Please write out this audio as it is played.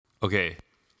Okay,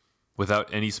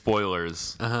 without any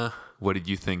spoilers, what did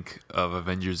you think of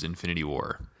Avengers Infinity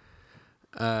War?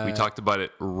 We talked about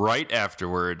it right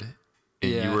afterward,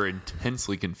 and you were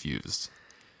intensely confused.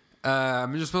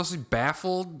 I'm just mostly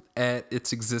baffled at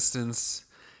its existence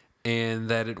and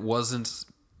that it wasn't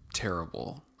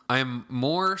terrible. I'm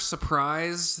more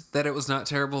surprised that it was not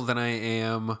terrible than I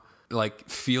am like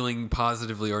feeling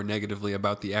positively or negatively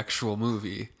about the actual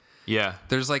movie. Yeah.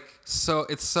 There's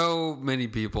it's so many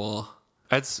people.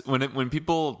 That's when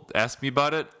people asked me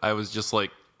about it, I was just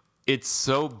like, it's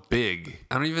so big.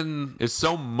 It's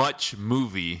so much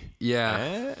movie.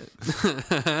 Yeah.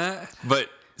 But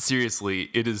seriously,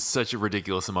 it is such a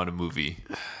ridiculous amount of movie.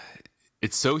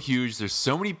 It's so huge. There's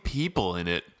so many people in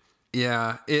it.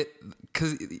 Yeah.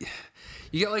 Because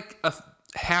you get like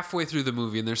halfway through the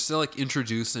movie and they're still like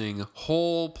introducing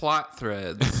whole plot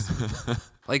threads.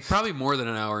 Like probably more than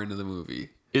an hour into the movie.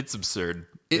 It's absurd.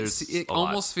 It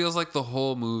almost feels like the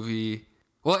whole movie.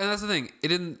 Well, and that's the thing.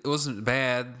 It wasn't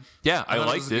bad. Yeah, I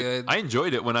liked it. Good. I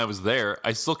enjoyed it when I was there.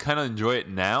 I still kind of enjoy it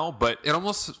now, but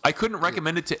I couldn't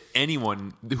recommend it to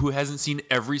anyone who hasn't seen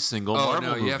every single Marvel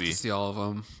movie. You have to see all of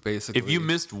them, basically. If you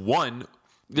missed one,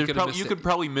 you could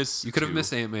have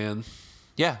missed Ant-Man.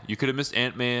 Yeah, you could have missed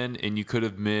Ant-Man, and you could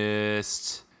have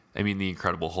missed, the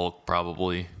Incredible Hulk,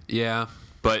 probably. Yeah.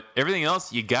 But everything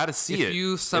else, you got to see it.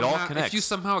 It all connects. If you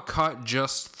somehow caught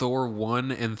just Thor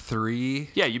 1 and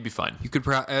 3... Yeah, you'd be fine. You could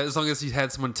as long as you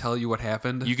had someone tell you what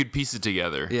happened. You could piece it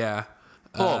together. Yeah.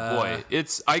 Oh, boy.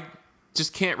 I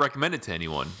just can't recommend it to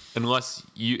anyone unless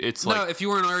if you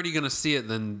weren't already going to see it,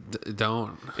 then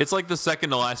don't. It's like the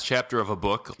second to last chapter of a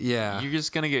book. Yeah. You're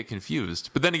just going to get confused.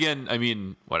 But then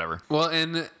again, whatever. Well,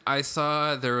 and I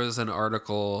saw there was an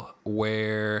article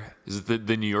where... Is it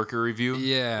the New Yorker review?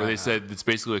 Yeah. Where they said it's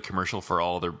basically a commercial for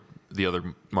all the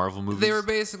other Marvel movies. They were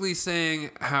basically saying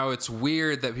how it's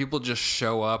weird that people just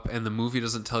show up and the movie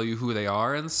doesn't tell you who they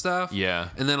are and stuff. Yeah.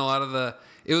 And then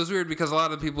it was weird because a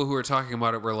lot of the people who were talking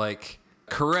about it were like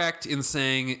correct in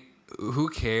saying who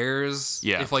cares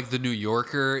if like the New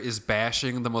Yorker is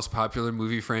bashing the most popular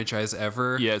movie franchise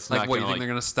ever. Yeah, it's like not what do you gonna, think they're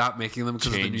gonna stop making them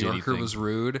because the New Yorker was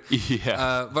rude?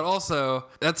 Yeah. But also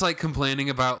that's like complaining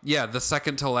about the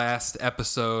second to last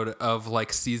episode of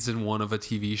like season 1 of a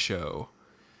TV show.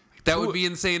 That would be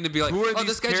insane to be like,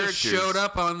 this guy just showed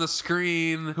up on the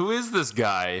screen. Who is this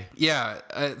guy? Yeah,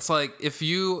 it's like if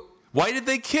you... Why did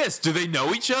they kiss? Do they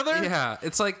know each other? Yeah,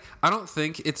 it's like, I don't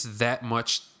think it's that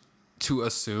much to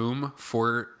assume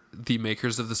for the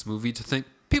makers of this movie to think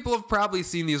people have probably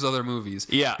seen these other movies.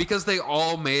 Yeah. Because they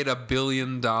all made $1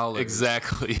 billion.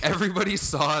 Exactly. Everybody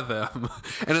saw them.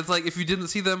 And it's like, if you didn't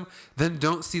see them, then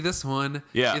don't see this one.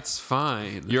 Yeah. It's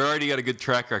fine. You already got a good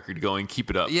track record going.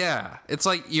 Keep it up. Yeah. It's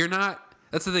like,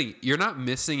 that's the thing. You're not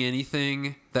missing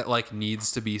anything that like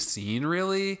needs to be seen,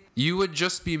 really. You would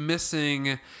just be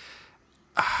missing...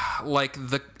 like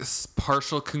the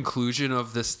partial conclusion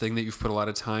of this thing that you've put a lot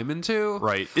of time into.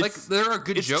 Right. Like there are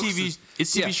good jokes.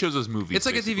 It's TV shows as movies. It's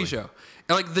like basically. a TV show.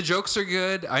 And like the jokes are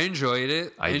good. I enjoyed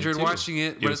it. I enjoyed watching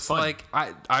it. But it's fun. like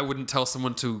I wouldn't tell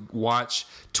someone to watch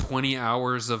 20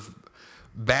 hours of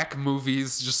back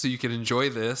movies just so you can enjoy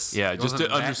this. Yeah, just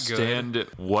to understand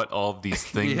what all of these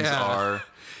things are.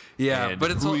 Yeah, and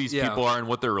but it's who these people are and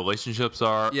what their relationships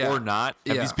are or not.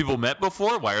 Have these people met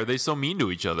before? Why are they so mean to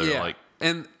each other? Yeah. Like,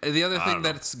 and the other thing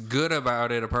that's good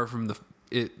about it, apart from that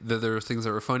there were things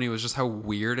that were funny, was just how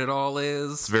weird it all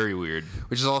is. It's very weird.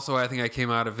 Which is also why I think I came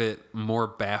out of it more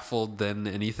baffled than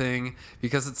anything,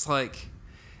 because it's like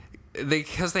they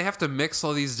have to mix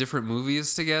all these different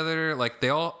movies together. Like a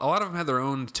lot of them have their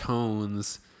own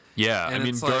tones. Yeah, I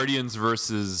mean Guardians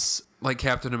versus like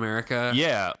Captain America.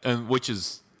 Yeah, and which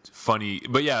is funny,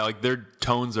 but yeah, like their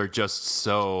tones are just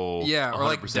so or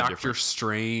like Doctor different.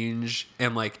 Strange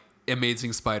and like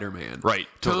Amazing Spider-Man. Right.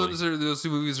 Totally. Those two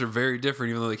movies are very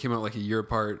different, even though they came out like a year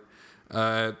apart.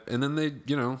 And then they,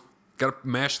 got to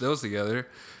mash those together.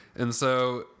 And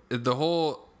so it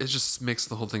just makes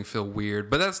the whole thing feel weird.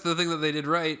 But that's the thing that they did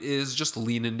right, is just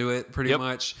lean into it pretty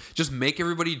much. Just make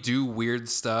everybody do weird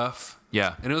stuff.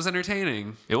 Yeah. And it was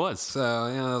entertaining. It was.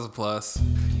 So, that was a plus.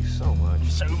 Thank you so much.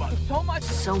 So much. So much.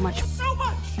 So much. So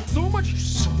much. So much.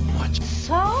 So much.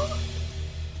 So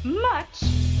much.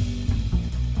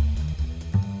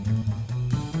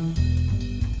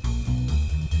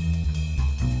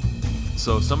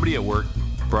 So somebody at work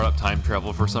brought up time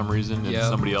travel for some reason, and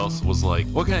somebody else was like,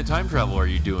 what kind of time travel are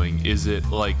you doing? Is it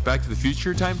like Back to the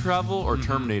Future time travel or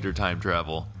Terminator time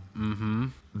travel? Mm-hmm.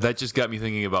 That just got me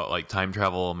thinking about like time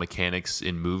travel mechanics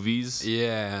in movies.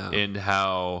 Yeah. And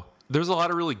how there's a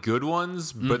lot of really good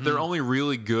ones, but they're only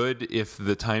really good if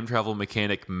the time travel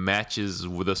mechanic matches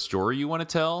with a story you want to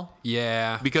tell.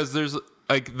 Yeah. Because there's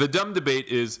like the dumb debate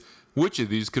is which of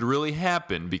these could really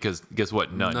happen? Because guess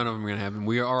what? None. None of them are going to happen.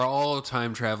 We are all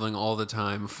time traveling all the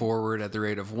time forward at the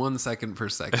rate of 1 second per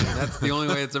second. That's the only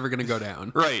way it's ever going to go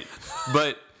down. Right.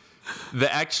 But the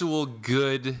actual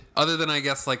good... Other than, I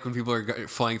guess, like when people are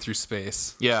flying through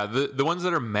space. Yeah, the ones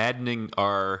that are maddening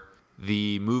are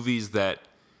the movies that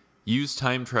use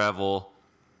time travel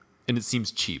and it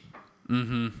seems cheap.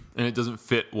 Mm-hmm. And it doesn't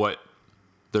fit what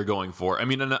they're going for. I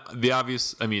mean, the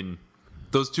obvious... I mean...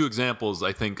 Those two examples,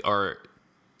 I think, are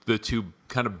the two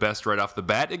kind of best right off the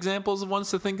bat examples of ones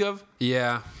to think of.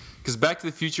 Yeah. Because Back to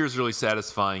the Future is really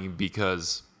satisfying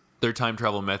because their time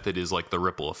travel method is like the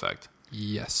ripple effect.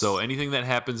 Yes. So anything that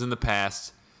happens in the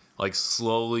past, like,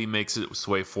 slowly makes its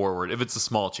way forward if it's a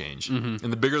small change. Mm-hmm.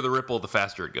 And the bigger the ripple, the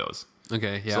faster it goes.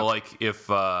 Okay, yeah. So, like, if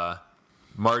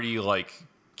Marty, like,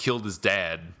 killed his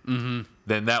dad, then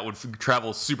that would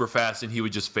travel super fast and he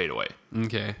would just fade away.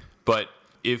 Okay. But...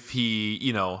 if he,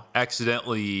 you know,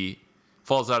 accidentally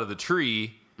falls out of the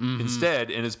tree instead,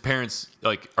 and his parents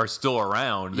like are still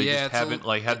around, they just haven't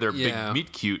like had their big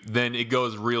meet cute, then it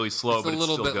goes really slow. It's but a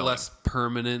little it's still bit going. less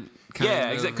permanent. Kind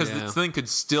of, Exactly. Because this thing could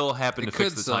still happen to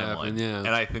fix the timeline. Happen, yeah. And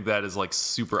I think that is like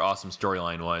super awesome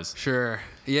storyline wise. Sure.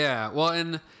 Yeah. Well,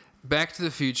 and Back to the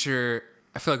Future,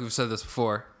 I feel like we've said this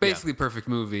before. Basically, perfect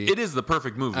movie. It is the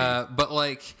perfect movie. But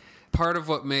like. Part of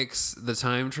what makes the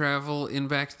time travel in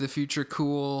Back to the Future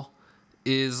cool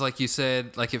is, like you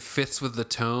said, like it fits with the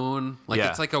tone. Like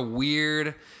it's like a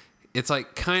weird, it's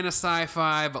like kind of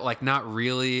sci-fi, but like not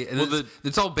really. And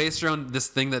it's all based around this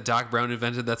thing that Doc Brown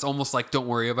invented that's almost like don't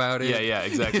worry about it. Yeah,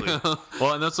 exactly. You know?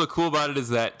 Well, and that's what's cool about it is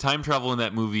that time travel in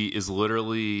that movie is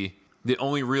literally the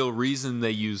only real reason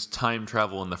they use time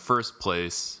travel in the first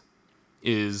place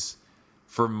is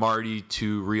for Marty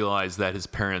to realize that his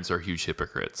parents are huge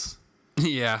hypocrites.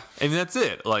 Yeah. And that's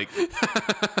it. Like,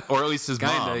 or at least his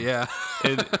mom. Yeah.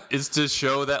 And it's to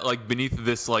show that, like, beneath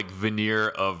this, like, veneer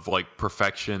of, like,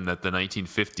 perfection that the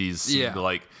 1950s seemed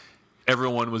like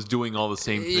everyone was doing all the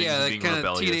same things and being kind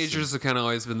rebellious. Teenagers have kind of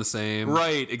always been the same.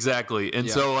 Right, exactly. And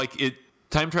so, like,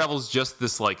 time travel is just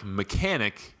this, like,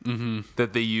 mechanic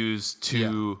that they use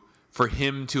to... for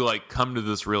him to like come to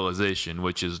this realization,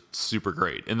 which is super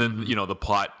great. And then, you know, the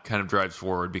plot kind of drives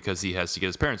forward because he has to get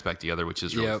his parents back together, which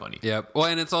is really funny. Yep. Well,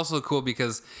 and it's also cool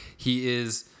because he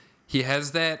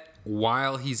has that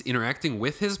while he's interacting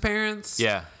with his parents.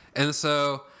 Yeah. And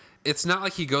so it's not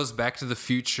like he goes back to the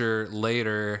future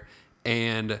later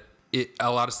and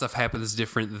a lot of stuff happens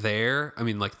different there. I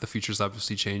mean, like the future's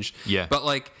obviously changed. Yeah. But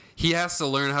like he has to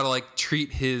learn how to like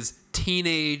treat his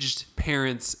teenaged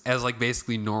parents as like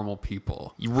basically normal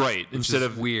people. Right. Instead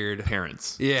of weird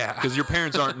parents. Yeah. Because your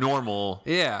parents aren't normal.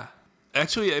 Yeah.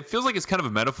 Actually, it feels like it's kind of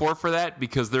a metaphor for that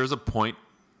because there's a point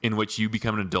in which you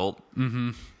become an adult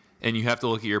and you have to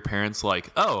look at your parents like,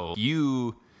 oh,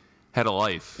 you had a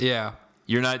life. Yeah.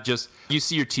 You're not just, you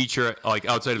see your teacher like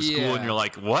outside of school and you're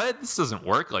like, what? This doesn't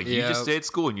work. Like you just stay at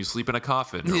school and you sleep in a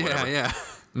coffin or whatever. Yeah.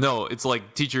 No, it's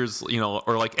like teachers, you know,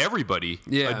 or like everybody.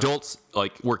 Yeah. Adults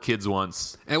like were kids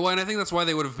once. And I think that's why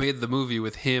they would have made the movie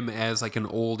with him as like an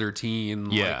older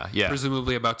teen. Yeah, like, yeah.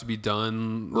 Presumably about to be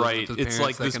done. Right. With his It's parents,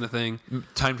 like that this kind of thing.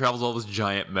 Time travel's all this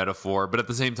giant metaphor, but at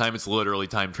the same time, it's literally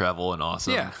time travel and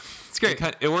awesome. Yeah. It's great.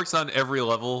 It works on every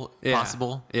level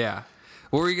possible. Yeah.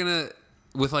 What were you going to,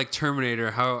 with like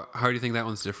Terminator, how do you think that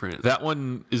one's different? That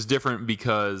one is different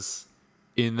because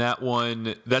in that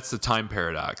one, that's the time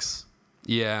paradox.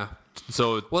 Yeah.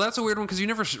 So, well, that's a weird one because you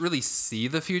never really see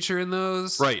the future in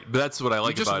those. Right, but that's what I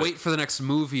like about it. You just wait for the next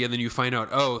movie and then you find out,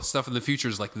 oh, stuff in the future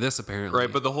is like this apparently.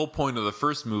 Right, but the whole point of the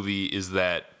first movie is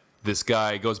that this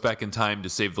guy goes back in time to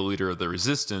save the leader of the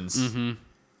resistance,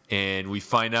 and we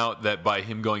find out that by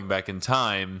him going back in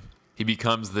time, he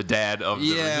becomes the dad of the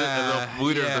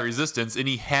leader of the resistance, and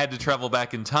he had to travel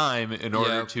back in time in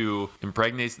order to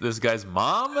impregnate this guy's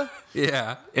mom.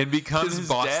 Yeah, and become his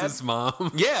boss's dad?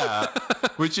 mom. Yeah,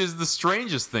 which is the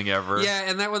strangest thing ever. Yeah,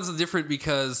 and that one's different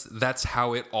because that's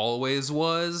how it always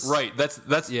was. Right. That's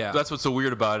what's so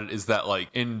weird about it is that like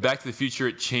in Back to the Future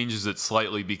it changes it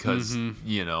slightly because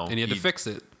you know, and he had to fix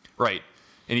it. Right.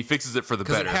 And he fixes it for the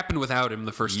better. Because it happened without him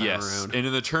the first time around. And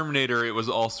in the Terminator, it was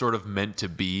all sort of meant to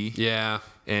be. Yeah.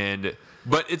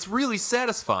 But it's really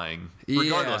satisfying,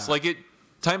 regardless. Yeah. Like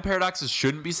time paradoxes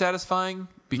shouldn't be satisfying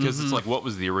because it's like, what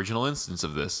was the original instance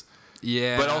of this?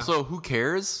 Yeah. But also, who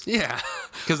cares? Yeah.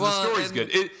 Because the story's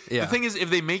good. The thing is, if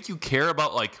they make you care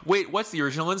about, like, wait, what's the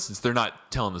original instance? They're not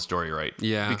telling the story right.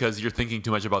 Yeah. Because you're thinking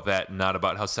too much about that and not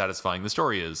about how satisfying the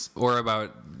story is. Or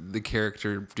about the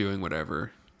character doing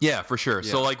whatever. Yeah, for sure.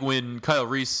 Yeah. So like when Kyle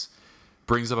Reese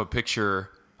brings up a picture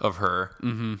of her,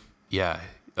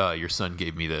 your son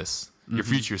gave me this. Your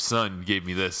future son gave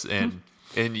me this, and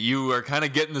you are kind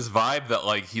of getting this vibe that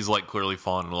like he's like clearly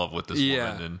fallen in love with this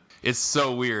woman, and it's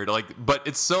so weird. Like, but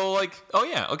it's so like, oh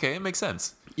yeah, okay, it makes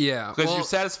sense. Yeah, Because you're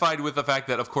satisfied with the fact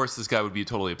that, of course, this guy would be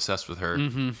totally obsessed with her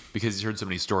because he's heard so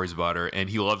many stories about her, and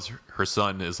he loves her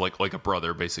son as like a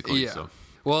brother, basically. Yeah. So.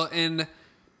 Well, and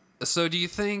so do you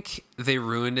think they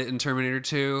ruined it in Terminator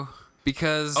 2?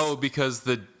 Because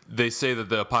They say that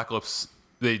the apocalypse,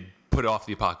 they put off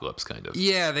the apocalypse, kind of.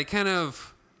 yeah, they kind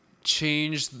of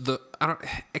changed the.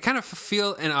 I kind of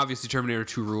feel, and obviously Terminator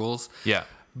 2 rules. Yeah.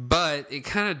 But it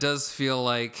kind of does feel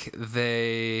like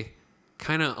they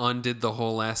kind of undid the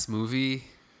whole last movie,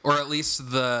 or at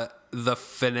least the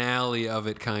finale of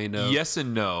it, kind of. Yes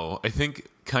and no. I think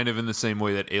kind of in the same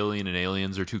way that Alien and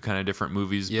Aliens are two kind of different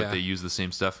movies, Yeah. but they use the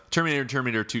same stuff.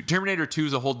 Terminator 2. Terminator 2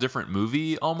 is a whole different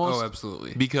movie almost. Oh,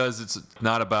 absolutely. Because it's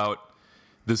not about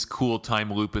this cool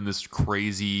time loop and this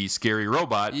crazy, scary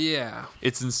robot. Yeah.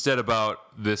 It's instead about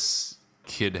this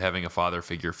kid having a father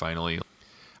figure finally.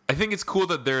 I think it's cool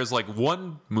that there's like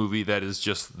one movie that is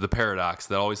just the paradox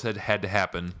that always had to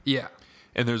happen. Yeah.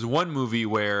 And there's one movie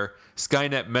where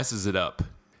Skynet messes it up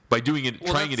by doing it,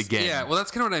 trying it that's- again. Yeah, well, that's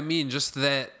kind of what I mean. Just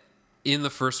that in the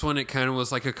first one, it kind of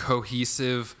was like a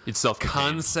cohesive It's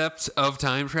self-contained. concept of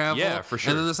time travel. Yeah, for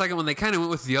sure. And then the second one, they kind of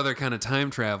went with the other kind of time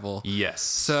travel. Yes.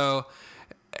 So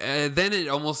then it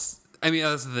almost, I mean,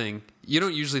 that's the thing. You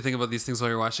don't usually think about these things while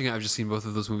you're watching it. I've just seen both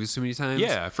of those movies too many times.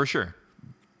 Yeah, for sure.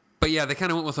 But yeah, they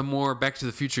kind of went with a more Back to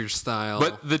the Future style.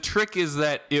 But the trick is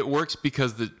that it works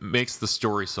because it makes the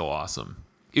story so awesome.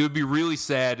 It would be really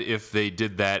sad if they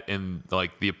did that and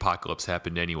like the apocalypse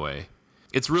happened anyway.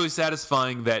 It's really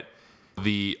satisfying that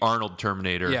the Arnold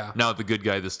Terminator, Yeah. now the good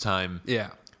guy this time, yeah.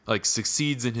 like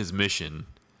succeeds in his mission,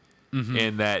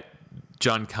 and that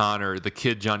John Connor, the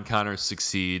kid John Connor,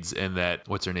 succeeds, and that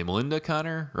what's her name, Linda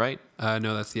Connor, right?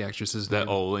 No, that's the actress's That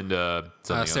name. Linda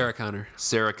something Sarah Connor.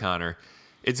 Sarah Connor.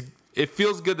 It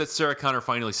feels good that Sarah Connor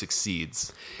finally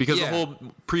succeeds because Yeah. the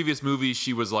whole previous movie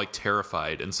she was like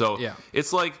terrified, and so Yeah.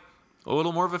 it's like a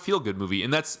little more of a feel good movie,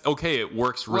 and that's okay. It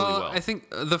works really well. I think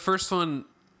the first one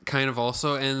kind of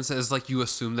also ends as like you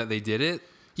assume that they did it,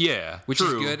 yeah, which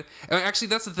true. is good. Actually,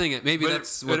 that's the thing. Maybe But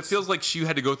that's but it feels like she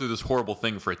had to go through this horrible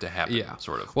thing for it to happen. yeah,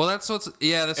 sort of. Well, that's what's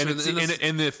that's and, true. it's,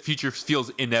 and the future feels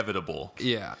inevitable.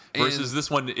 yeah. Versus this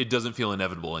one, it doesn't feel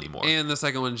inevitable anymore. And the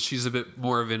second one, she's a bit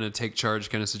more of in a take charge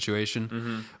kind of situation.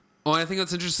 Mm-hmm. Well, I think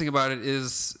what's interesting about it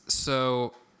is,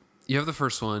 so you have the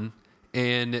first one,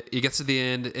 and it gets to the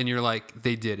end, and you're like,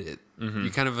 they did it. Mm-hmm.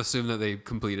 You kind of assume that they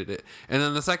completed it. And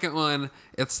then the second one,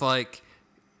 it's like,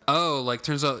 oh, like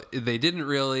turns out they didn't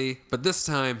really, but this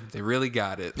time they really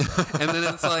got it. And then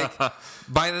it's like,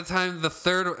 by the time the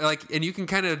third, like, and you can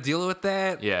kind of deal with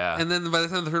that. Yeah. And then by the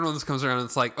time the third one comes around,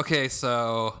 it's like, okay,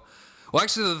 so, well,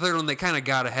 actually, the third one, they kind of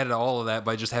got ahead of all of that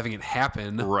by just having it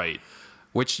happen. right.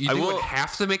 Which you think would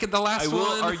have to make it the last I one.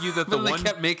 will argue that but they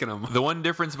kept making them. The one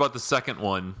difference about the second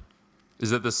one is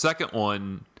that the second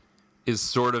one is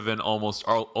sort of an almost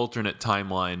alternate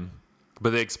timeline,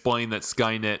 but they explain that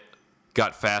Skynet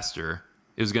got faster.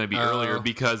 It was going to be earlier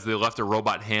because they left a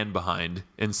robot hand behind,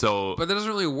 and so. But that doesn't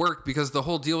really work because the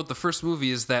whole deal with the first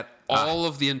movie is that all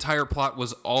of the entire plot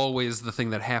was always the thing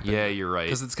that happened. Yeah, you're right.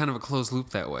 Because it's kind of a closed loop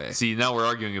that way. See, now we're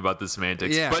arguing about the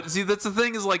semantics. Yeah. But see, that's the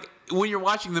thing is like when you're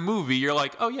watching the movie, you're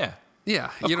like, oh yeah, Yeah,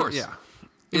 Of course. Yeah,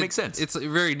 It makes sense. It's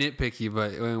very nitpicky,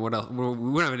 but I mean, what else? We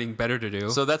don't have anything better to do.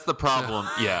 So that's the problem.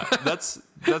 Yeah, that's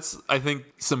I think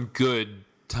some good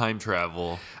time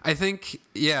travel. I think,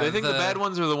 yeah. I think the bad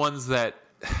ones are the ones that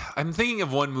I'm thinking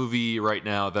of one movie right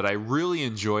now that I really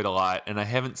enjoyed a lot and I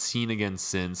haven't seen again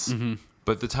since. Mm-hmm.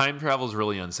 But the time travel is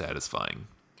really unsatisfying.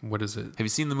 What is it? Have you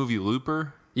seen the movie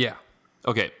Looper? Yeah.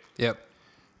 Okay. Yep.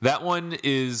 That one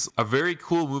is a very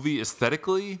cool movie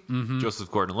aesthetically. Mm-hmm. Joseph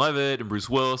Gordon-Levitt and Bruce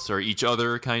Willis are each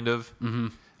other kind of.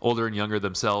 Older and younger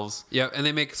themselves. Yeah, and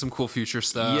they make some cool future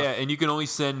stuff. Yeah, and you can only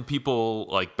send people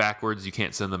like backwards. You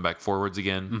can't send them back forwards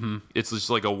again. Mm-hmm. It's just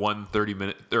like a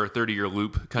 30-minute or a 30-year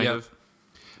loop kind Yep. of.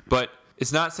 But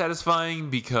it's not satisfying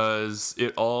because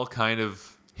it all kind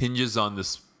of hinges on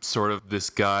this sort of this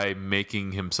guy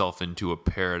making himself into a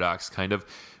paradox kind of,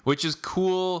 which is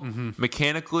cool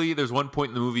mechanically. There's one point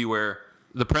in the movie where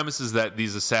the premise is that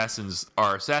these assassins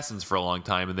are assassins for a long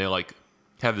time and they like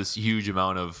have this huge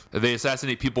amount of they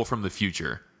assassinate people from the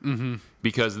future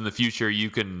because in the future you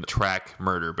can track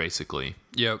murder basically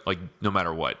Yep. like no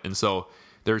matter what, and so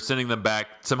they're sending them back.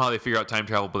 Somehow they figure out time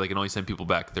travel, but they can only send people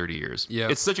back 30 years. Yeah.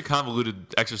 It's such a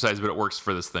convoluted exercise, but it works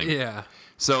for this thing. Yeah.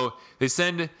 So they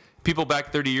send people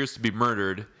back 30 years to be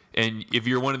murdered. And if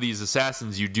you're one of these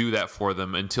assassins, you do that for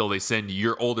them until they send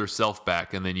your older self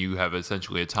back. And then you have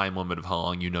essentially a time limit of how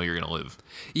long you know you're going to live.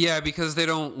 Yeah, because they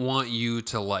don't want you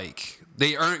to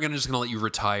they aren't just going to let you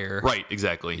retire. Right,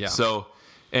 exactly. Yeah. So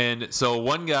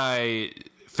one guy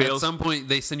fails. At some point,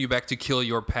 they send you back to kill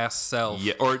your past self.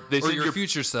 Yeah, or they send your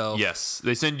future self. Yes,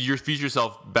 they send your future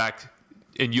self back,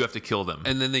 and you have to kill them.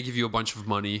 And then they give you a bunch of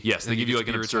money. Yes, they give you like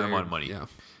an absurd amount of money. Yeah.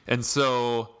 And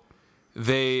so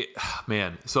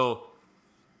so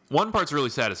one part's really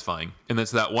satisfying, and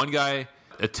that's that one guy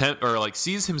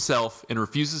sees himself and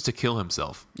refuses to kill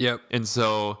himself. Yep. And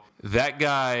so that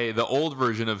guy, the old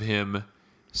version of him,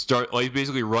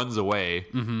 basically runs away,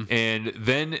 and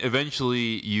then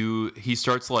eventually he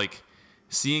starts like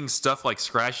seeing stuff like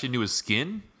scratched into his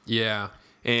skin. Yeah.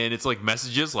 And it's like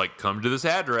messages like come to this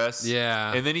address.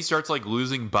 Yeah. And then he starts like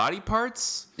losing body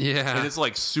parts. Yeah. And it's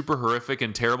like super horrific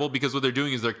and terrible because what they're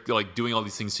doing is they're like doing all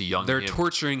these things to young him. They're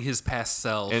torturing his past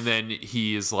self. And then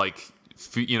he is like,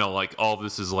 like all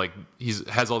this is like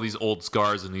has all these old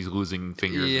scars and he's losing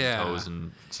fingers and toes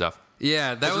and stuff.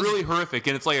 Yeah, that was really horrific,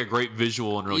 and it's like a great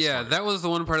visual and really smart. That was the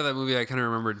one part of that movie I kind of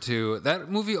remembered too. That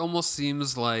movie almost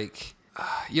seems like,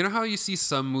 you know how you see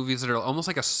some movies that are almost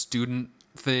like a student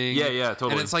thing? Yeah,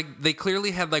 totally. And it's like they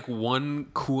clearly had like one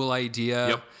cool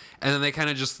idea, and then they kind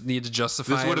of just need to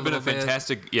justify. This would have been a bit.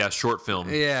 fantastic, short film.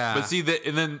 Yeah, but see,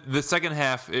 and then the second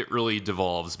half it really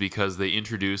devolves because they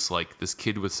introduce like this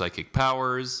kid with psychic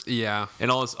powers, and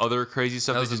all this other crazy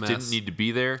stuff that just didn't need to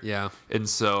be there. Yeah, and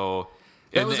so.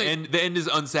 And the end is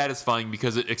unsatisfying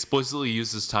because it explicitly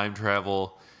uses time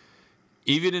travel,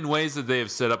 even in ways that they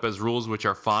have set up as rules, which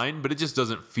are fine, but it just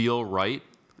doesn't feel right.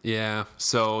 Yeah.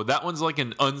 So that one's like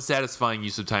an unsatisfying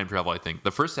use of time travel, I think.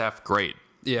 The first half, great.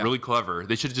 Yeah. Really clever.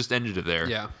 They should have just ended it there.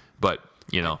 Yeah. But,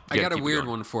 I got a weird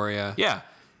one for you. Yeah.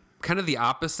 Kind of the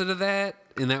opposite of that.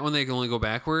 In that one, they can only go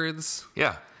backwards.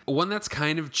 Yeah. One that's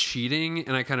kind of cheating,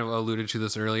 and I kind of alluded to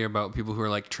this earlier about people who are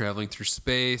like traveling through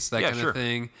space, that kind of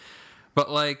thing. But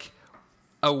like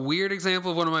a weird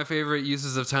example of one of my favorite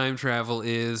uses of time travel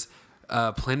is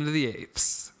Planet of the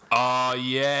Apes. Oh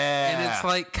yeah, and it's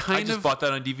like I just bought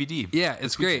that on DVD. Yeah,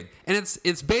 it's great, and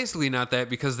it's basically not that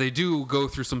because they do go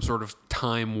through some sort of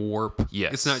time warp.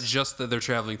 Yes, it's not just that they're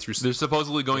traveling through. They're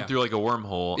supposedly going through like a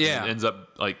wormhole. Yeah, and it ends up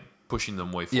like pushing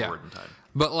them way forward in time.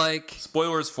 But like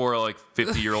spoilers for a like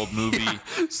 50-year-old movie.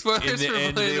 Spoilers in the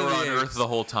end, they were on Earth the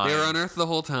whole time. They were on Earth the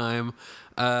whole time.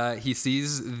 He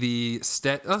sees the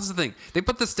that's the thing. They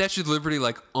put the Statue of Liberty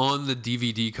like on the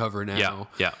DVD cover now.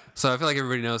 Yeah. So I feel like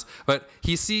everybody knows. But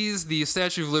he sees the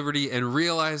Statue of Liberty and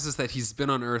realizes that he's been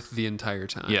on Earth the entire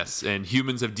time. Yes, and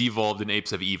humans have devolved and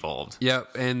apes have evolved.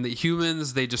 Yep, and the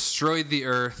humans, they destroyed the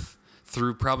Earth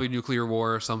through probably nuclear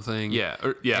war or something. Yeah,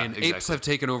 and exactly. Apes have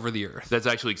taken over the Earth. That's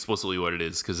actually explicitly what it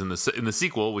is, because in the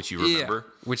sequel, which you remember,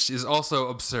 which is also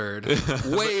absurd,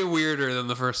 way weirder than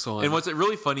the first one. And what's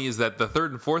really funny is that the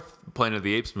third and fourth Planet of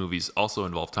the Apes movies also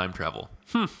involve time travel,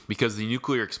 because the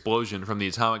nuclear explosion from the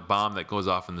atomic bomb that goes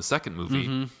off in the second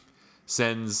movie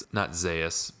sends not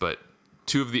Zeus, but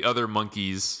two of the other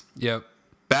monkeys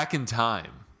back in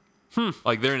time.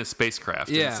 Like they're in a spacecraft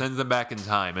and it sends them back in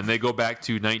time, and they go back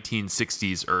to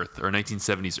 1960s Earth or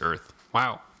 1970s Earth.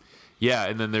 Wow. Yeah,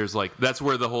 and then there's like that's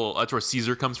where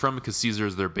Caesar comes from, because Caesar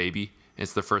is their baby.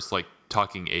 It's the first like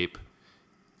talking ape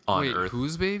on Earth.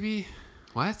 Whose baby?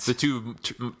 What? The two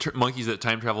monkeys that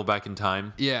time travel back in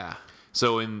time. Yeah.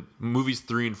 So in movies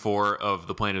 3 and 4 of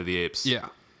the Planet of the Apes,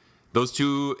 those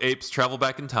two apes travel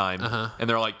back in time, and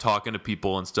they're like talking to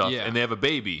people and stuff, and they have a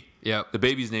baby. Yep. The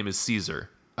baby's name is Caesar.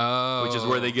 Oh. Which is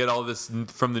where they get all this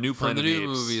from the new Planet of the Apes. From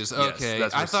the new movies. Okay.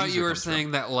 Yes, I thought Caesar you were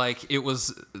saying that like it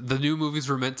was the new movies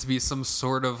were meant to be some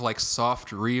sort of like soft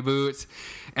reboot,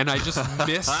 and I just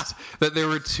missed that there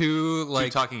were two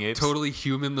talking apes, totally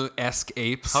human-esque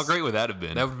apes. How great would that have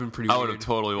been? That would have been pretty weird. I would have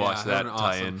totally watched that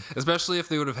tie-in. Awesome. Especially if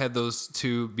they would have had those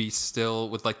two be still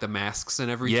with like the masks and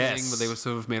everything, but they would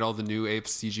sort of made all the new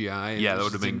apes CGI. And that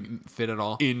would have been fit at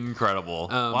all. Incredible.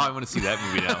 Wow, I want to see that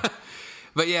movie now.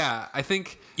 But yeah, I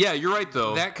think... Yeah, you're right,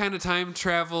 though. That kind of time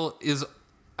travel is...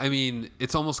 I mean,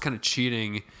 it's almost kind of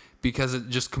cheating because it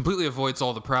just completely avoids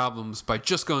all the problems by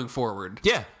just going forward.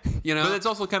 Yeah. You know? But it's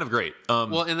also kind of great.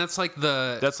 Well, and that's like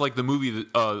the... That's like the movie,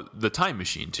 The Time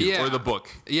Machine, too. Yeah. Or the book.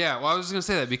 Yeah, well, I was going to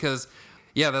say that because...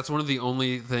 Yeah, that's one of the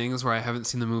only things where I haven't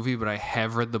seen the movie, but I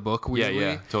have read the book weirdly.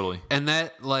 Yeah, totally. And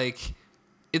that, like...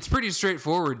 it's pretty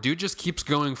straightforward. Dude just keeps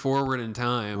going forward in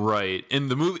time. Right. In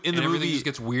the movie, Everything just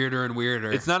gets weirder and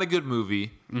weirder. it's not a good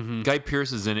movie. Guy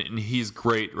Pearce is in it, and he's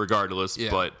great regardless. Yeah.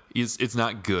 But it's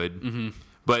not good.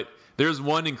 But there's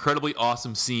one incredibly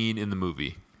awesome scene in the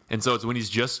movie, and so it's when he's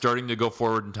just starting to go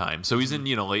forward in time. So he's in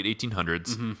late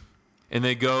 1800s, and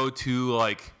they go to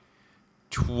like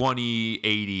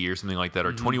 2080 or something like that,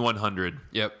 or 2100.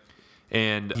 Yep.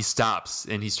 And he stops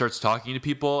and he starts talking to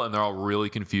people, and they're all really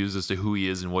confused as to who he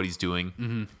is and what he's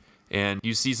doing. And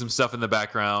you see some stuff in the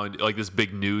background, like this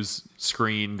big news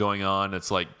screen going on. It's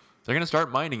like they're going to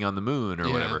start mining on the moon or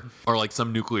whatever, or like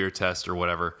some nuclear test or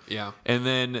whatever. Yeah. And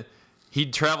then he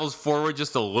travels forward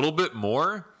just a little bit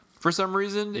more for some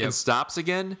reason and stops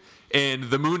again. And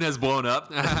the moon has blown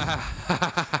up,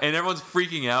 and everyone's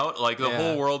freaking out. Like the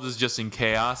whole world is just in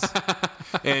chaos.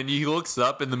 And he looks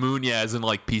up, and the moon, is in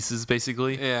like pieces,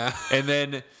 basically. Yeah. And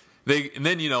then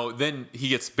then he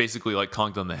gets basically like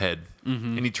conked on the head,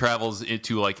 and he travels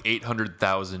into like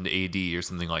 800,000 AD or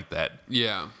something like that.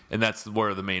 Yeah. And that's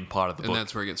where the main plot of the book. And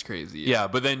that's where it gets crazy. Yeah,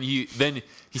 but then he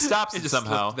stops it Just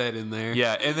somehow. slipped that in there.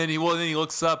 Yeah, and then he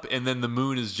looks up, and then the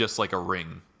moon is just like a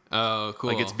ring. Oh, cool.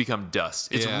 Like it's become dust.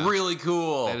 It's Yeah. really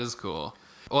cool. That is cool.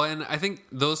 Well, and I think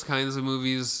those kinds of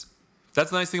movies. That's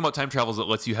the nice thing about time travel is it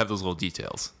lets you have those little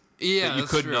details. Yeah, that you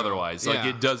that's couldn't true. otherwise. Like Yeah.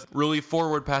 it does really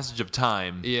forward passage of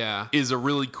time. Yeah. Is a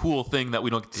really cool thing that we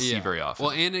don't get to see Yeah. very often.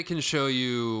 Well, and it can show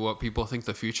you what people think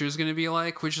the future is going to be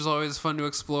like, which is always fun to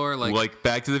explore. Like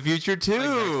Back to the Future 2. Back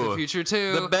to the Future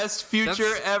 2. The best future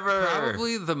That's ever.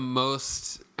 Probably the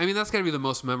most. I mean, that's got to be the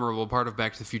most memorable part of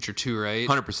Back to the Future 2, right?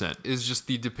 100%. Is just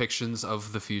the depictions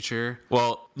of the future.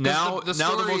 Well, now the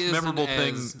now the story most isn't memorable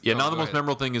thing, as- now go the most ahead.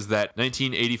 memorable thing is that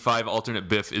 1985 alternate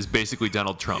Biff is basically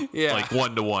Donald Trump, Yeah. like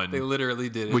 1-to-1. They literally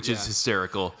did it. Which yeah. is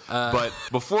hysterical. But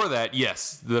before that,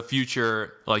 yes, the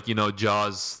future, like,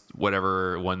 Jaws,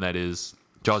 whatever one that is,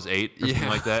 Jaws 8 or something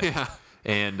like that. Yeah.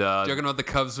 And, Joking about the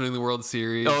Cubs winning the World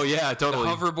Series. oh, yeah, totally.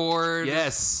 The hoverboard.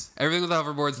 Yes. Everything with the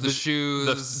hoverboards, the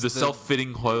shoes. The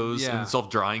self-fitting clothes Yeah. and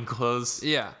self-drying clothes.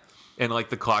 Yeah. And, like,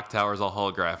 the clock tower's all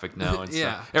holographic now and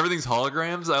Yeah. stuff. Everything's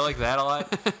holograms. I like that a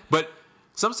lot. But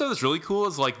some stuff that's really cool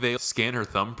is, like, they scan her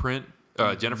thumbprint,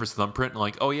 Jennifer's thumbprint, and,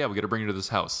 like, oh, yeah, we got to bring her to this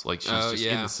house. Like, she's just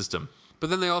in the system. But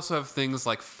then they also have things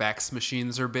like fax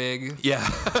machines are big. Yeah.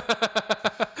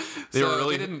 They were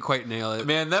really- didn't quite nail it.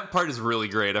 Man, that part is really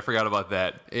great. I forgot about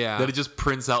that. Yeah. That it just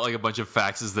prints out like a bunch of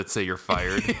faxes that say you're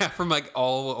fired. Yeah, from like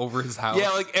all over his house. Yeah,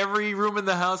 like every room in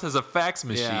the house has a fax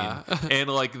machine. Yeah. And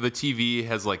like the TV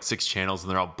has like 6 channels and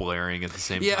they're all blaring at the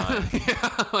same time.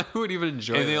 yeah. Like, who would even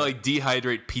enjoy And they that? like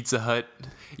dehydrate Pizza Hut. 'Cause,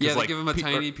 Yeah, they like, give him a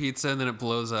tiny pizza and then it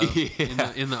blows up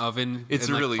in the oven It's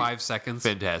in like really 5 seconds.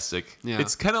 fantastic. Yeah.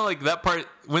 It's kind of like that part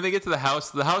when they get to the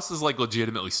house is like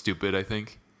legitimately stupid, I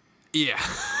think. Yeah.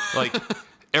 Like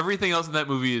everything else in that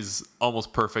movie is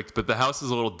almost perfect, but the house is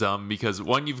a little dumb because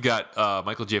one, you've got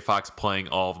Michael J. Fox playing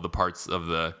all of the parts of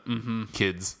the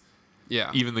kids,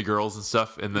 Yeah. even the girls and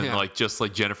stuff, and then Yeah. like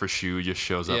Jennifer Shue just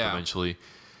shows up Yeah. eventually.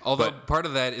 Although but- part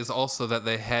of that is also that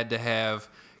they had to have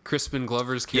Crispin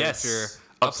Glover's character Yes.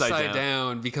 Upside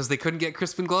down because they couldn't get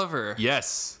Crispin Glover.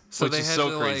 Yes, So which they is had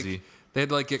so to crazy. like they had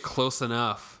to like get close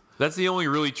enough. That's the only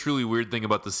really truly weird thing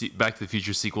about the Back to the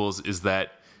Future sequels is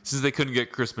that since they couldn't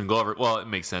get Crispin Glover, well, it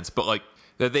makes sense, but like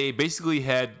that they basically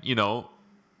had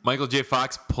Michael J.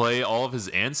 Fox play all of his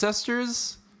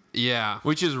ancestors, Yeah.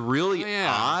 which is really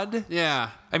Yeah. odd. Yeah.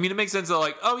 I mean, it makes sense that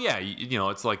like, oh yeah,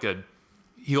 it's like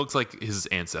he looks like his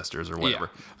ancestors or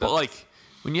whatever. Yeah. But like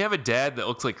when you have a dad that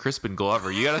looks like Crispin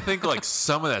Glover, you got to think like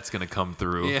some of that's going to come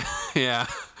through. Yeah. Yeah.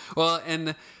 Well,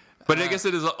 and But I guess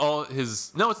it is all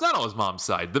his. No, it's not all his mom's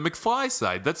side. The McFly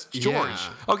side. That's George.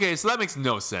 Yeah. Okay, so that makes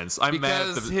no sense. I'm mad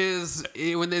at because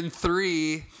when in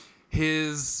 3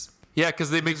 his because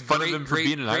they make fun of him for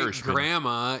being an Irishman,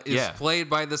 grandma is Yeah. played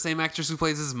by the same actress who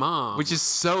plays his mom. which is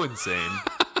so insane.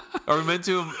 Are we meant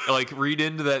to like read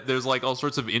into that? There's like all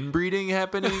sorts of inbreeding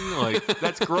happening. Like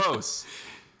that's gross.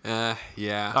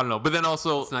 yeah. I don't know. But then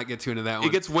also, Let's not get too into that one.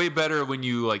 it gets way better when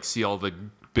you like see all the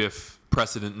Biff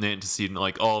precedent and antecedent,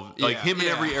 like all of, like him in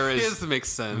every era. His makes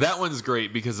sense. That one's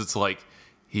great because it's like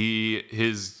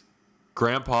his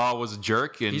grandpa was a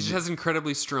jerk and he just has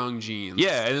incredibly strong genes.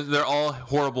 yeah, and they're all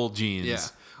horrible genes. Yeah.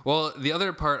 Well, the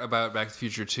other part about Back to the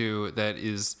Future 2 that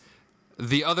is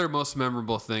the other most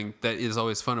memorable thing that is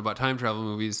always fun about time travel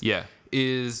movies Yeah.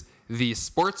 is the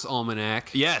sports almanac.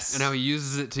 Yes. And how he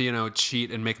uses it to, cheat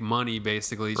and make money,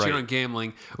 basically. Cheat Right. on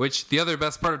gambling, which the other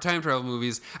best part of time travel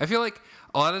movies, I feel like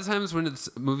a lot of times when it's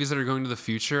movies that are going to the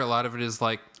future, a lot of it is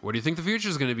like, what do you think the future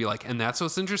is going to be like? And that's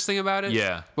what's interesting about it.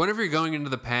 Yeah. But whenever you're going into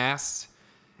the past,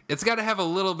 it's got to have a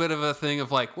little bit of a thing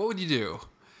of like, what would you do?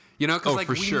 You know, because like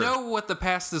for we sure. know what the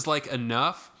past is like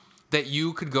enough that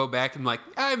you could go back and like,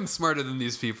 I'm smarter than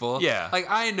these people. Yeah. Like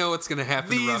I know what's gonna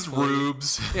happen. These roughly.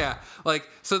 rubes. Yeah. Like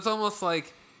so, it's almost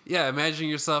like. Yeah, imagine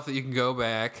yourself that you can go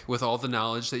back with all the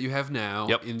knowledge that you have now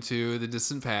into the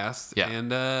distant past and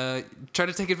try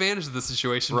to take advantage of the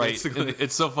situation, Right. basically. And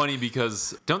it's so funny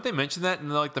because don't they mention that in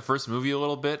like the first movie a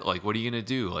little bit? Like, what are you going to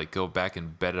do? Like, go back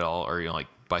and bet it all or, like,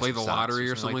 buy Play some the stocks lottery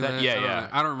or something like that? Yeah.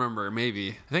 I don't remember. Maybe.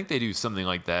 I think they do something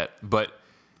like that. But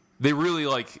they really,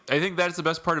 like, I think that's the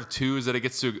best part of 2 is that it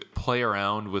gets to play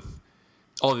around with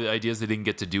all the ideas they didn't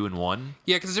get to do in 1.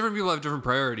 Yeah, because different people have different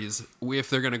priorities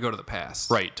if they're going to go to the past.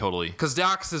 Right, totally. Because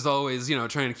Dox is always,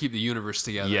 trying to keep the universe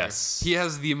together. Yes. He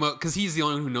has the because he's the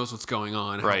only one who knows what's going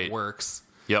on, how it works.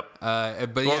 Yep.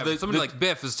 But somebody like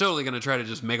Biff is totally going to try to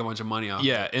just make a bunch of money off.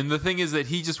 Yeah, and the thing is that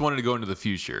he just wanted to go into the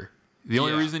future. The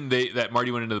only reason that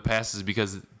Marty went into the past is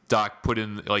because Doc put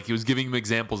in, like, he was giving him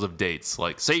examples of dates.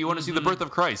 Like, say you want to see the birth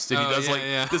of Christ, and he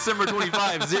does, December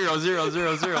 25,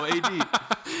 0000 AD.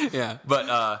 Yeah.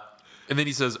 But, and then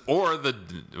he says, or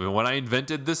when I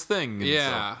invented this thing.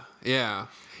 Yeah, yeah.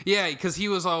 Yeah, because he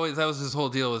was always, that was his whole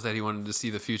deal, was that he wanted to see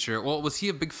the future. Well, was he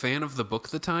a big fan of the book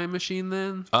The Time Machine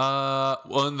then?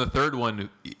 Well, in the third one,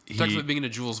 He talks about being into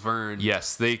Jules Verne.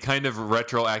 Yes, they kind of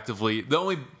retroactively. The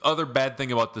only other bad thing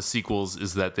about the sequels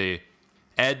is that they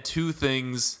add 2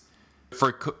 things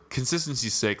for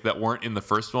consistency's sake that weren't in the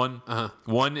first one.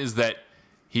 One is that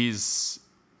his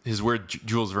weird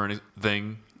Jules Verne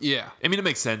thing. Yeah. I mean, it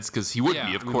makes sense because he would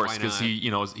be, of course, why because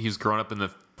not? he was growing up in the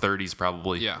 30s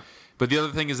probably. Yeah. But the other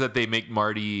thing is that they make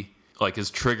Marty, like,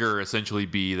 his trigger essentially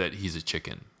be that he's a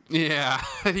chicken. Yeah,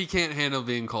 he can't handle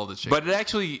being called a chicken. But it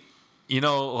actually,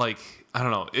 like, I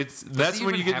don't know. That's it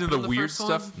when you even get into happen the in the weird first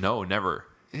stuff. one? No, never.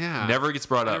 Yeah. Never gets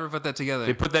brought I up. never put that together.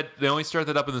 They only start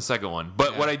that up in the second one.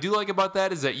 But what I do like about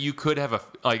that is that you could have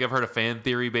I've heard a fan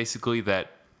theory basically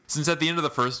that since at the end of the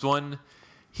first one,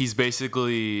 he's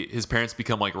basically, his parents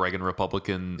become like Reagan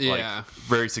Republican, like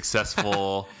very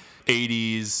successful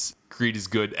 80s, greed is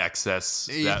good excess.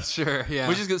 Sure, yeah.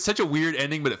 Which is such a weird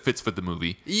ending, but it fits with the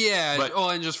movie. Yeah, But-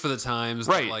 and just for the times.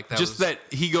 Right. Like that just that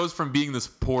he goes from being this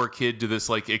poor kid to this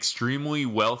like extremely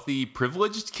wealthy,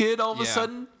 privileged kid all of a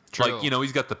sudden. True. Like,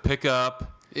 he's got the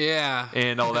pickup Yeah.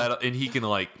 and all that, and he can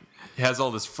like has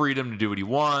all this freedom to do what he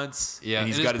wants. Yeah, and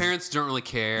his parents don't really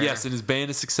care. Yes, and his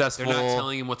band is successful. They're not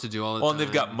telling him what to do all the time. Well, and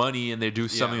they've got money, and they do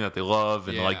something that they love,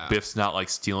 and like Biff's not like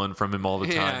stealing from him all the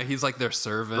time. Yeah, he's like their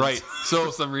servant. Right. So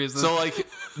for some reason. So like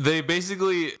they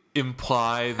basically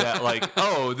imply that like,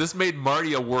 oh, this made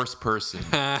Marty a worse person.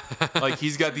 Like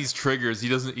he's got these triggers.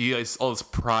 He has all this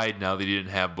pride now that he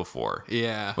didn't have before.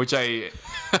 Yeah. Which if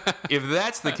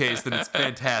that's the case, then it's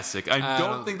fantastic. I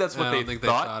don't think that's what they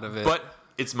thought of it. But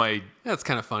it's that's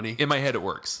kind of funny. In my head, it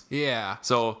works. Yeah.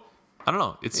 So I don't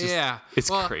know. It's just, it's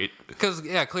great. Because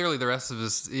clearly the rest of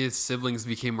his siblings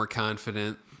became more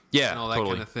confident. Yeah, and all that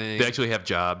totally. kind of thing. They actually have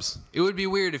jobs. It would be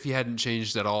weird if he hadn't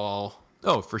changed at all.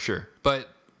 Oh, for sure. But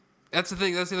that's the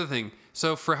thing. That's the other thing.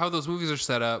 So for how those movies are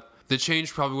set up, the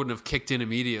change probably wouldn't have kicked in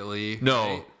immediately. No,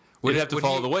 right? would have to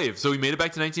follow the wave. So he made it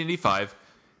back to 1985,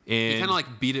 and he kind of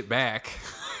like beat it back.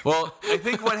 Well, I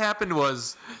think what happened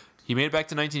was he made it back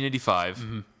to 1985.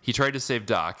 Mm-hmm. He tried to save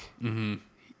Doc. Mm-hmm.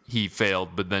 He failed,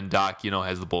 but then Doc,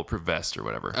 has the bulletproof vest or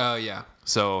whatever. Oh yeah.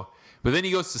 So, but then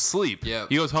he goes to sleep. Yeah.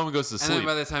 He goes home and goes to sleep. And then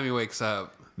by the time he wakes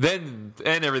up, and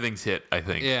everything's hit. I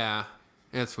think. Yeah,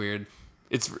 that's weird.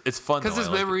 It's fun because his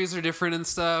memories are different and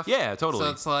stuff. Yeah, totally.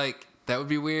 So it's like that would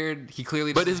be weird. He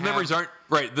clearly, but his memories aren't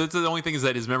right. That's the only thing is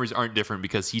that his memories aren't different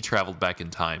because he traveled back in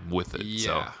time with it.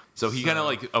 Yeah. So he kind of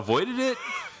like avoided it,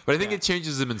 but I think it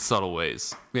changes him in subtle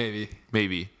ways. Maybe.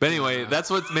 But anyway, that's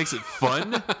what makes it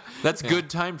fun. That's good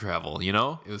time travel.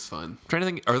 It was fun. I'm trying to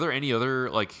think. Are there any other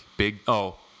like big?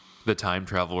 Oh, the time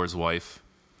traveler's wife.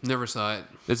 Never saw it.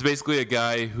 It's basically a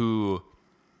guy who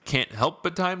can't help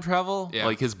but time travel. Yeah.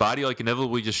 Like his body like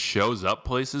inevitably just shows up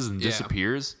places and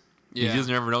disappears. Yeah. He just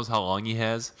never knows how long he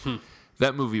has.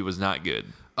 That movie was not good.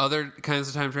 Other kinds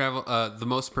of time travel, the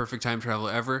most perfect time travel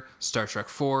ever, Star Trek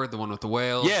IV, the one with the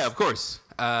whales. Yeah, of course.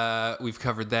 We've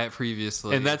covered that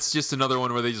previously. And that's just another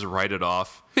one where they just write it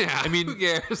off. Yeah, I mean, who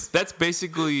cares? That's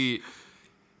basically...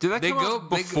 Did that come out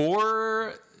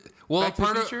before... Well, Back to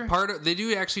the Future? part of they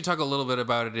do actually talk a little bit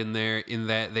about it in there, in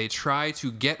that they try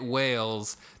to get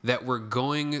whales that were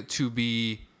going to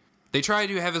be They try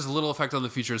to have as little effect on the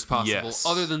future as possible, Yes.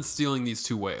 other than stealing these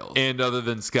 2 whales. And other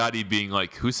than Scotty being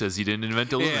like, who says he didn't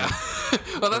invent aluminum? Yeah.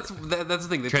 Well, that's the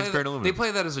thing. Transparent aluminum. They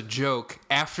play that as a joke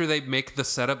after they make the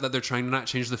setup that they're trying to not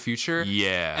change the future.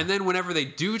 Yeah. And then whenever they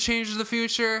do change the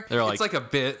future, They're it's like a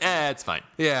bit. It's fine.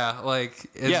 Yeah, like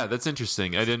Yeah, that's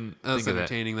interesting. I didn't That's think of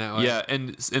entertaining that. that way. Yeah,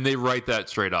 and they write that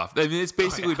straight off. I mean, it's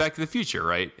basically Back to the Future,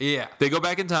 right? Yeah. They go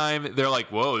back in time. They're like,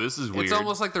 whoa, this is weird. It's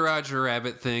almost like the Roger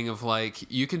Rabbit thing of like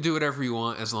you can do whatever you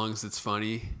want as long as it's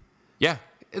funny. Yeah.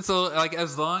 It's like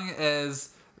as long as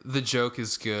the joke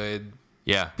is good.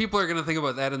 Yeah. People are gonna think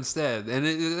about that instead, and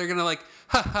they're gonna like,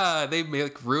 haha, they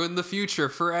like ruin the future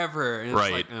forever. And it's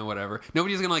Right. like, whatever.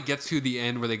 Nobody's gonna like get to the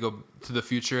end where they go to the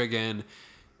future again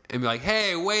and be like,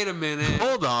 hey, wait a minute,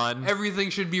 Hold on.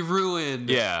 everything should be ruined.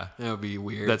 Yeah. That would be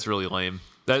weird. That's really lame.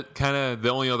 That kind of the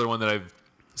only other one that I've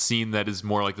seen that is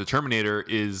more like the Terminator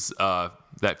is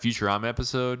that Futurama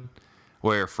episode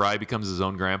where Fry becomes his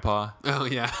own grandpa. Oh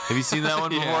yeah. Have you seen that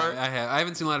one before? Yeah, I have. I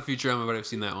haven't seen a lot of Futurama, but I've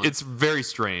seen that one. It's very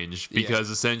strange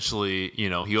because essentially, he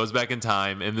goes back in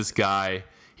time and this guy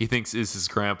he thinks is his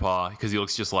grandpa because he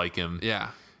looks just like him. yeah.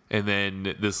 And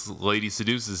then this lady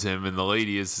seduces him, and the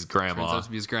lady is his grandma. Turns out to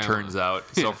be his grandma. Turns out.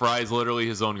 So Fry's literally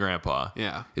his own grandpa.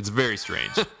 Yeah. It's very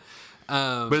strange.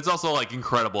 But it's also like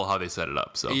incredible how they set it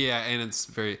up. So Yeah, and it's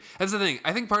very. That's the thing.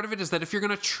 I think part of it is that if you're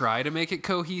gonna try to make it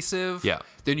cohesive, Yeah.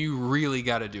 then you really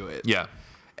got to do it. yeah.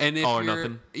 And if All or you're,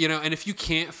 nothing. and if you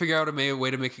can't figure out a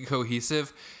way to make it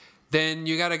cohesive, then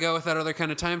you got to go with that other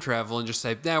kind of time travel and just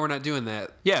say, "Nah, we're not doing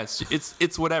that." Yeah,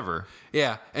 it's whatever.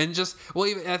 Yeah, and just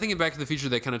even I think in Back to the Future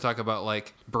they kind of talk about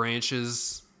like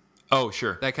branches, Oh,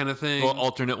 sure. that kind of thing. Well,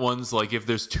 alternate ones, like if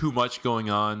there's too much going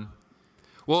on.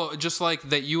 Well, just like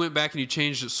that, you went back and you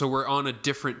changed it, so we're on a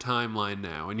different timeline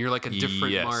now, and you're like a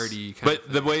different Yes. Marty.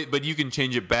 But you can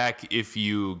change it back if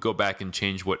you go back and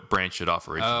change what branch it off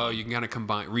originally. Oh, you can kind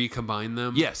of recombine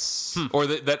them. Yes. Or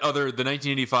the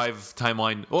 1985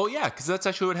 timeline. Oh, yeah, because that's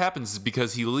actually what happens is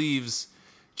because he leaves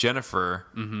Jennifer.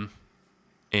 Mm-hmm.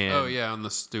 And Oh yeah, on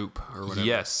the stoop or whatever.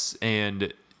 yes,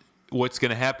 and what's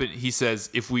going to happen? He says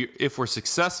if we're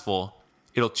successful,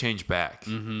 it'll change back.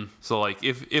 Mm-hmm. So like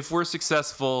if we're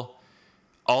successful,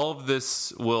 all of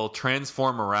this will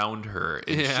transform around her,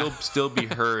 and Yeah. she'll still be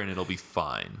her, and it'll be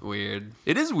fine. Weird.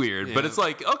 It is weird, but Yeah. it's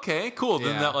like okay, cool.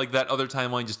 Then Yeah. that other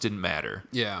timeline just didn't matter.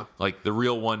 Yeah. Like the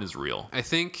real one is real. I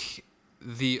think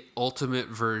the ultimate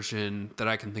version that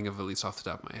I can think of, at least off the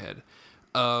top of my head,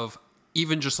 of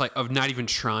even just like of not even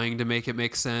trying to make it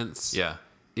make sense. Yeah.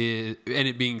 And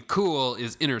it being cool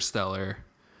is Interstellar,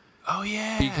 Oh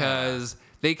yeah. because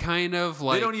they kind of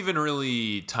like they don't even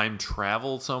really time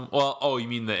travel. You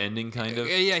mean the ending kind of?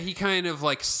 Yeah, he kind of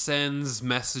like sends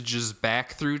messages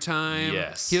back through time.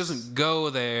 Yes. He doesn't go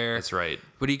there. That's right.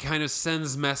 But he kind of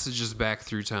sends messages back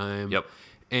through time. Yep.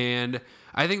 And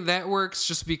I think that works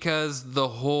just because the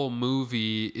whole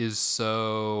movie is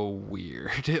so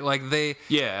weird.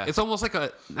 Yeah. It's almost like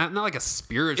not like a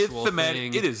spiritual It's thematic.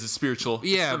 thing. It is spiritual.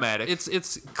 Yeah, It's thematic.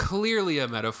 It's clearly a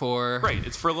metaphor. right.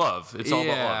 It's for love. It's all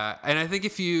about love. And I think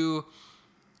if you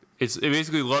It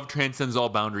basically love transcends all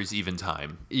boundaries, even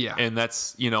time. Yeah. And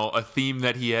that's a theme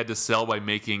that he had to sell by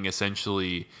making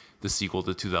essentially the sequel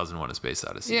to 2001: A Space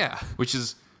Odyssey. Yeah. Which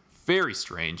is very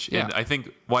strange, and Yeah. I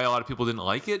think why a lot of people didn't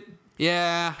like it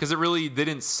Yeah. because they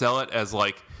didn't sell it as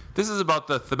like this is about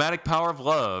the thematic power of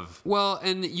love. Well,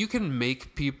 and you can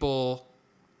make people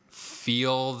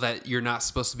feel that you're not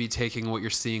supposed to be taking what you're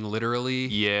seeing literally.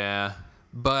 Yeah.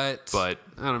 But But-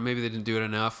 I don't know, maybe they didn't do it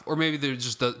enough, or maybe they're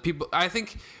just the people. I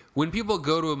think when people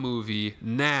go to a movie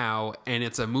now and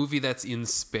it's a movie that's in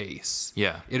space,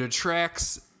 Yeah. it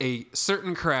attracts a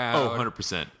certain crowd. Oh,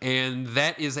 100%. And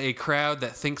that is a crowd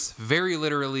that thinks very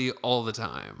literally all the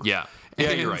time. Yeah.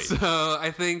 Yeah, And you're right. So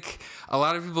I think a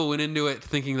lot of people went into it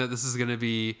thinking that this is going to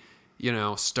be,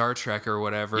 Star Trek or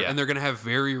whatever, Yeah. and they're going to have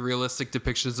very realistic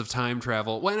depictions of time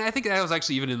travel. Well, and I think that was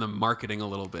actually even in the marketing a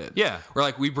little bit. Yeah. Where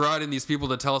like we brought in these people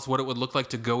to tell us what it would look like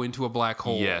to go into a black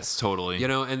hole. Yes, totally.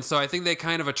 And so I think they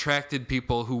kind of attracted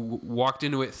people who walked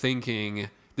into it thinking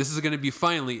this is going to be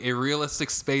finally a realistic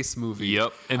space movie.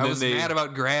 Yep. And I then was they- mad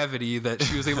about Gravity, that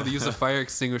she was able to use a fire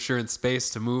extinguisher in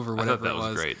space to move or whatever that it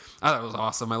was great. I thought it was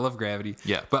awesome. I love Gravity.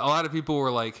 Yeah. But a lot of people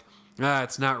were like,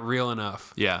 it's not real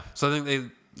enough. Yeah. So I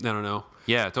think I don't know,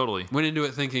 Yeah, totally. went into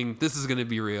it thinking this is going to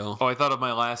be real. Oh, I thought of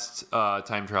my last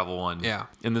time travel one. Yeah.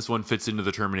 And this one fits into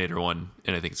the Terminator one,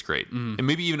 and I think it's great. And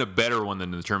maybe even a better one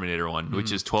than the Terminator one,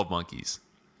 which is 12 Monkeys.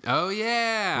 Oh,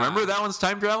 yeah. Remember that one's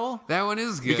time travel? That one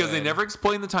is good. Because they never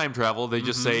explain the time travel. They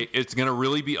just say it's going to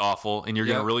really be awful, and you're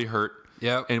going Yep. to really hurt.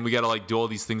 Yep. And we got to do all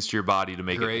these things to your body to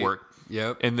make Great. it work.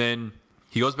 Yep. And then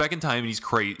He goes back in time and he's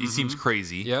crazy. He seems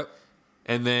crazy. Yep.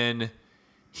 And then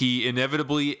he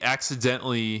inevitably,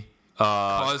 accidentally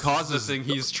Causes the thing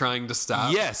he's trying to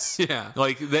stop. Yes. Yeah.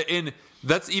 Like that, and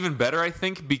that's even better, I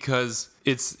think, because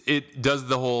it does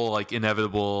the whole like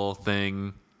inevitable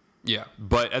thing. Yeah.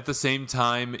 But at the same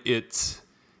time,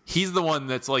 he's the one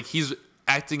that's like he's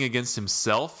acting against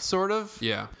himself, sort of.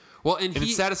 Yeah. Well, and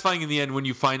it's satisfying in the end when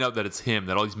you find out that it's him,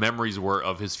 that all these memories were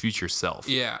of his future self.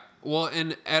 Yeah. Well,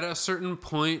 and at a certain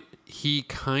point, he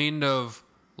kind of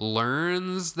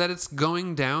learns that it's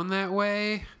going down that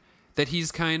way, that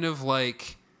he's kind of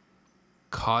like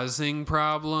causing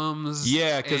problems.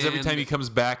 Yeah, because every time he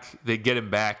comes back, they get him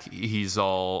back. He's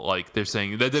all like, they're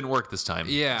saying that didn't work this time.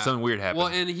 Yeah, something weird happened. Well,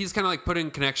 and he's kind of like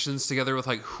putting connections together with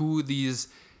like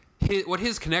what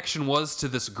his connection was to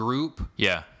this group.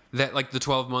 Yeah. That like the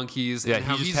 12 Monkeys. Yeah, and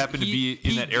how he just happened to be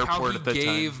in that airport at that time.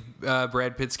 How he gave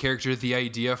Brad Pitt's character the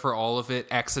idea for all of it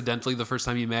accidentally the first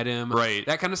time he met him. Right.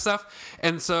 That kind of stuff.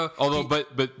 And so, although,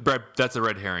 but Brad, that's a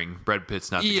red herring. Brad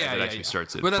Pitt's not the guy that actually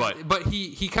starts it. But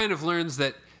he kind of learns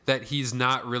that he's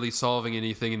not really solving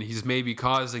anything and he's maybe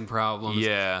causing problems.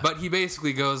 Yeah. But he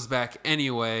basically goes back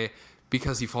anyway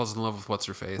because he falls in love with what's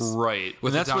her face. Right.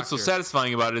 And that's what's so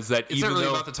satisfying about it is that it's not really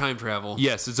about the time travel.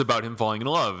 Yes, it's about him falling in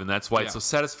love, and that's why it's so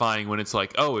satisfying when it's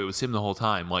like, oh, it was him the whole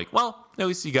time. Like, well, at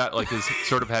least he got like his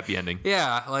sort of happy ending.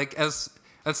 Yeah, like that's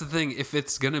the thing. If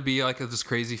it's gonna be like this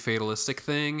crazy fatalistic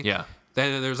thing, yeah,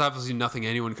 then there's obviously nothing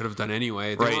anyone could have done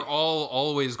anyway. They were all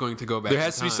always going to go back. There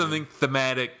has to be something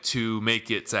thematic to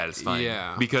make it satisfying.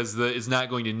 Yeah, because it's not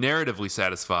going to narratively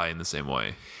satisfy in the same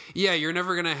way. Yeah, you're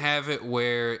never gonna have it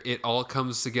where it all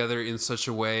comes together in such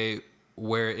a way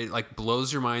where it like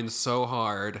blows your mind so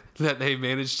hard that they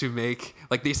manage to make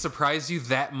like they surprise you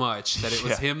that much that it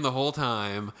was him the whole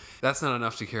time. That's not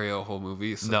enough to carry a whole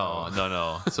movie. So.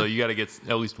 No. So you got to get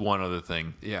at least one other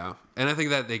thing. Yeah, and I think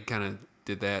that they kind of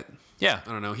did that. Yeah,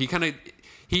 I don't know. He kind of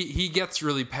he gets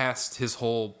really past his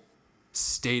whole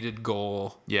stated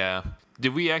goal. Yeah.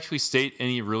 Did we actually state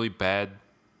any really bad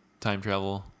time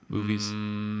travel movies?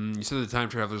 You said The Time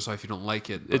Traveler's Wife. You don't like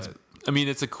it.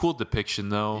 It's a cool depiction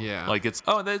though. Yeah. Like it's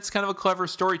kind of a clever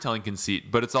storytelling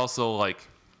conceit, but it's also like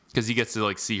because he gets to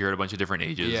like see her at a bunch of different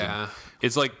ages. Yeah.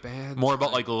 It's like more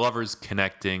about like lovers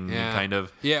connecting, kind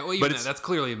of. Yeah. Well, that's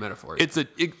clearly a metaphor.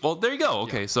 Well, there you go.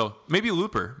 Okay, so maybe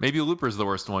Looper. Maybe Looper's the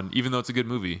worst one, even though it's a good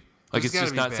movie. Like it's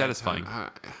just not satisfying.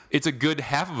 It's a good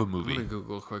half of a movie. I'm gonna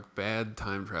Google quick bad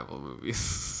time travel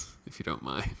movies. If you don't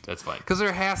mind. That's fine. Because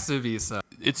there has to be some.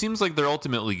 It seems like they're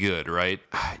ultimately good, right?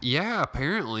 Yeah,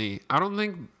 apparently. I don't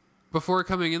think before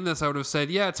coming in this I would have said,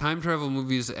 yeah, time travel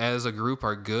movies as a group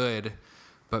are good,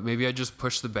 but maybe I just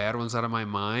pushed the bad ones out of my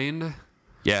mind.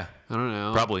 Yeah. I don't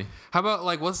know. Probably. How about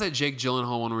like what's that Jake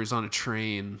Gyllenhaal one where he's on a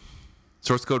train?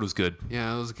 Source Code was good.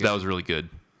 Yeah, that was good. That was really good.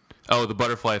 Oh, the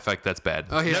butterfly effect, that's bad.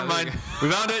 Oh, yeah. Never mind.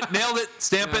 We found it. Nailed it.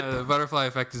 Stamp it. The butterfly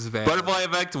effect is bad. Butterfly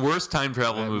effect, worst time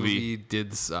travel movie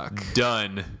did suck.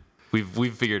 Done.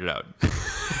 We've figured it out.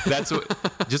 That's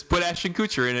what. Just put Ashton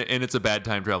Kutcher in it, and it's a bad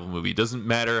time travel movie. Doesn't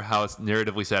matter how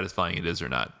narratively satisfying it is or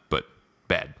not, but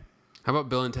bad. How about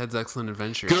Bill and Ted's Excellent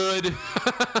Adventure? Good.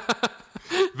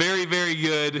 Very, very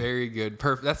good. Very good.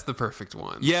 That's the perfect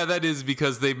one. Yeah, that is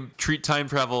because they treat time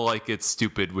travel like it's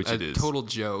stupid, which it is. A total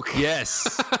joke.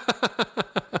 Yes.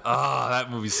 That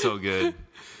movie's so good.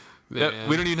 We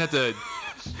don't even have to.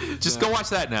 Just go watch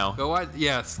that now. Go watch.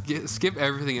 Yeah, skip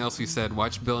everything else we said.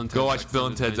 Watch Bill and Ted's Go watch Bill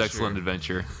and Ted's Excellent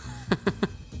Adventure.